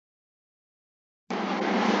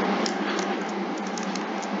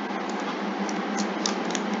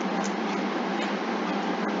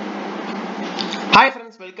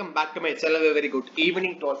welcome back to my channel. A very good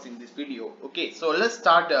evening to us in this video. Okay, so let's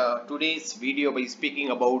start today's video by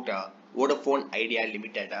speaking about Vodafone Idea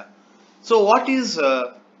Limited. So what is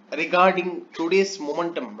regarding today's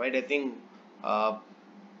momentum, right? I think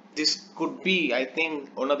this could be,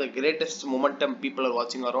 one of the greatest momentum people are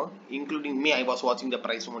watching around, including me. I was watching the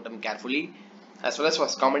price momentum carefully, as well as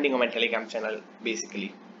was commenting on my Telegram channel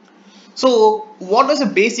basically. So what was the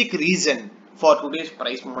basic reason for today's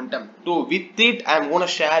price momentum? So with it, I'm going to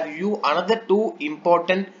share you another two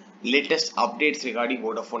important latest updates regarding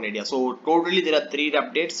Vodafone Idea. So totally there are three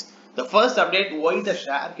updates. The first update, why the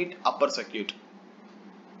share hit upper circuit.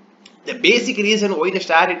 The basic reason why the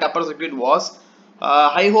share hit upper circuit was,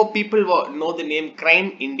 I hope people know the name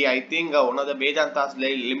Crime India. I think one of the Vedanta's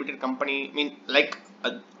limited company, like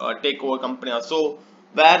a takeover company or so,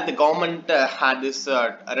 where the government had this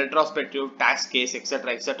retrospective tax case,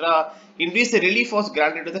 etc., etc., in which the relief was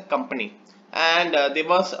granted to the company, and there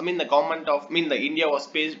was, the government of, the India was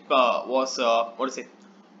paid,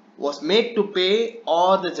 was made to pay,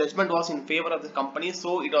 or the judgment was in favor of the company,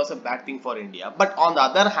 so it was a bad thing for India. But on the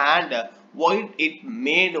other hand, why it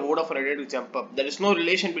made Vodafone Idea to jump up? There is no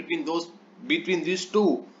relation between these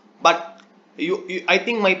two, but I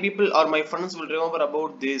think my people or my friends will remember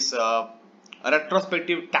about this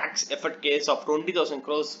retrospective tax effort case of 20,000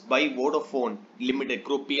 crores by Vodafone Limited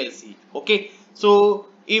Group PLC. Okay, so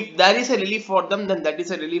if there is a relief for them, then that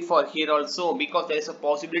is a relief for here also, because there is a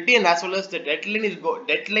possibility, and as well as the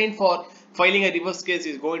deadline for filing a reverse case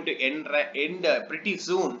is going to end pretty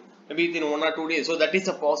soon, maybe within 1 or 2 days. So that is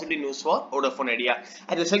a positive news for Vodafone Idea.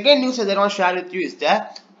 And the second news that I want to share with you is the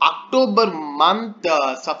October month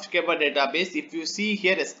subscriber database. If you see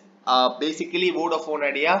here, is basically Vodafone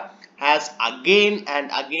Idea has again and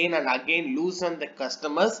again loosened the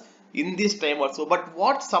customers in this time also. But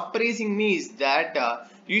what's surprising me is that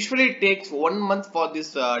usually it takes 1 month for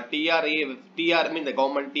this the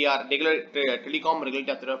government Telecom Regulatory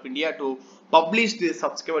Authority of India to publish the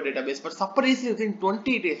subscriber database. But surprisingly within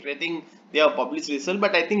 20 days, I think they have published result.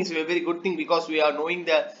 But I think it's a very good thing, because we are knowing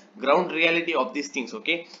the ground reality of these things.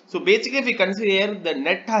 Okay, so basically if we consider, the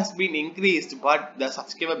net has been increased, but the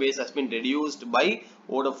subscriber base has been reduced by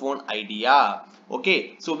Vodafone Idea.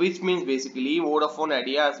 Okay, so which means basically Vodafone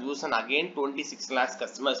Idea has loosened again 26 lakhs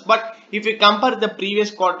customers. But if we compare the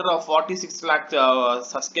previous quarter of 46 lakh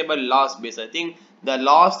subscriber loss base, I think the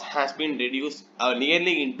loss has been reduced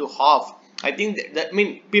nearly into half. I think that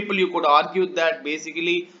people, you could argue that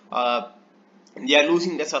basically they are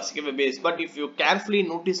losing the subscriber base, but if you carefully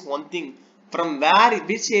notice one thing, from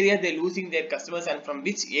which area they are losing their customers and from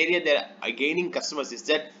which area they are gaining customers, is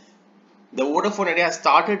that the Vodafone Idea has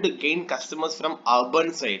started to gain customers from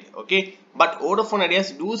urban side. Okay, but Vodafone Idea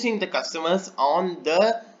is losing the customers on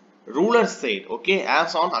the rural side, okay,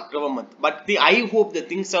 as on October month. But I hope the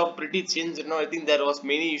things have pretty changed. I think there was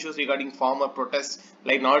many issues regarding farmer protests,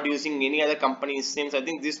 like not using any other company's names. I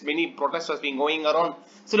think this many protests has been going around.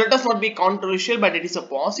 So let us not be controversial, but it is a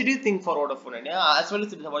positive thing for Vodafone Idea, as well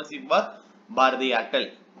as it is a positive for Bharti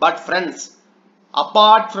Airtel. But friends,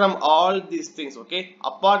 apart from all these things, okay,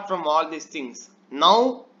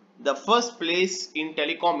 now the first place in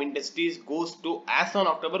telecom industries goes to, as on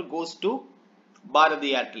October, goes to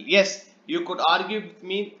Bharti Airtel. Yes, you could argue with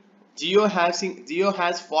me, Jio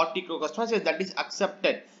has 40 crore customers. Yes, that is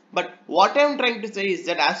accepted. But what I am trying to say is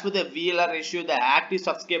that as per the VLR ratio, the active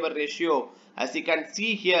subscriber ratio, as you can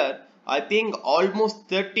see here, I think almost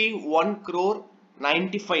 31 crore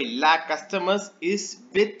 95 lakh customers is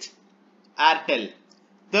with Airtel.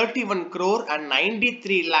 31 crore and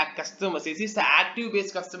 93 lakh customers. This is the active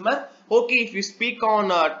base customer. Okay, if you speak on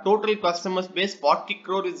total customers base, 40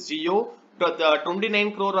 crore is Jio,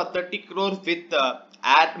 29 crore or 30 crore with with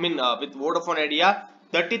Vodafone Idea,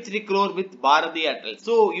 33 crore with Bharti Airtel.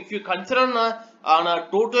 So if you consider on a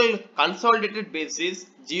total consolidated basis,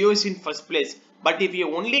 Jio is in first place. But if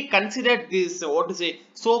you only consider this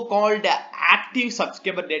so-called active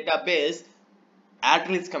subscriber database,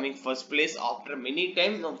 Airtel is coming first place after many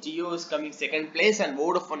times. Now Jio is coming second place, and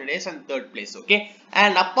Vodafone Idea is in third place. Okay,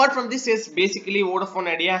 and apart from this, is basically Vodafone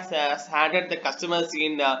Idea has added the customers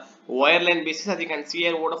in wireline basis. As you can see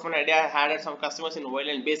here, Vodafone Idea added some customers in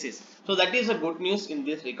wireline basis. So that is a good news in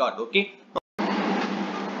this regard. Okay,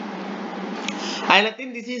 and I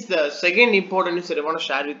think this is the second important news that I want to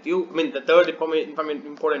share with you. The third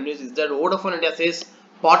important news is that Vodafone Idea says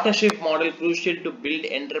partnership model crucial to build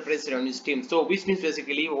enterprise revenue stream. So which means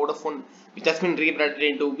basically Vodafone, which has been rebranded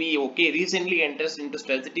into VOK, recently enters into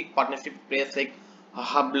strategic partnership with players like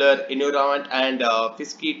humbler environment and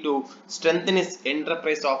Fisky to strengthen its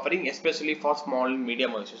enterprise offering, especially for small and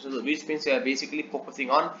medium organizations. So which means they are basically focusing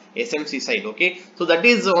on SMC side. Okay, so that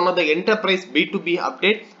is one of the enterprise B2B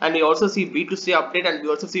update, and we also see B2C update, and we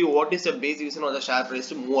also see what is the base reason of the share price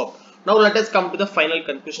to move up. Now let us come to the final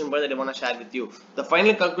conclusion point that I want to share with you. The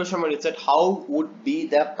final conclusion point is that how would be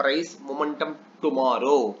the price momentum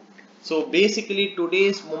tomorrow. So basically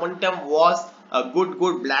today's momentum was a good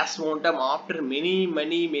blast momentum. After many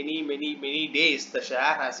days the share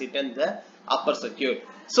has hit the upper circuit,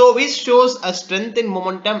 so which shows a strength in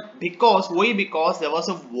momentum. Because why? Because there was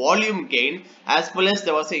a volume gain as well as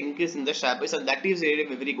there was an increase in the share price, and that is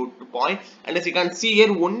really a very good point. And as you can see here,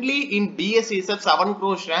 only in BSE itself 7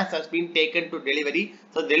 crore shares has been taken to delivery.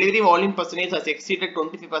 So delivery volume percentage has exceeded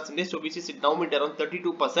 25%, so which is now at around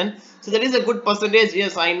 32%. So that is a good percentage.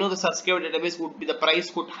 Yes, I know the subscriber database would be, the price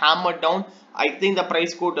could hammer down. I think the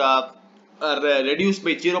price could reduce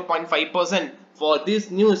by 0.5% for this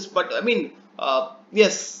news, but I mean,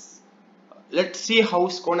 yes, let's see how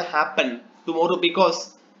it's gonna happen tomorrow,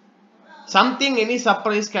 because something, any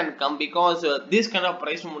surprise can come, because this kind of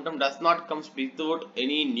price momentum does not come without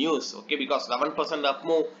any news. Okay, because 11% up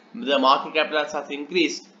move, the market capital has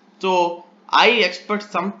increased, so I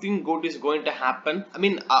expect something good is going to happen. I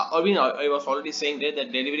mean, I was already saying that the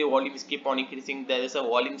delivery volumes keep on increasing. There is a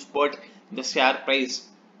volume spurt in the share price.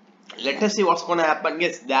 Let us see what's going to happen.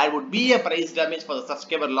 Yes, there would be a price damage for the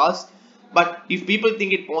subscriber loss, but if people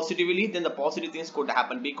think it positively, then the positive things could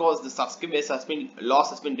happen, because the subscribers has been loss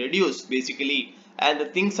has been reduced basically, and the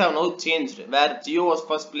things have now changed, where Geo was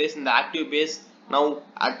first place in the active base, now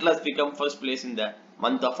Atlas become first place in the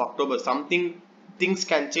month of October. Something, things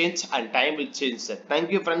can change and time will change that.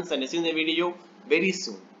 Thank you friends, and see you in the video very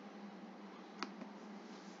soon.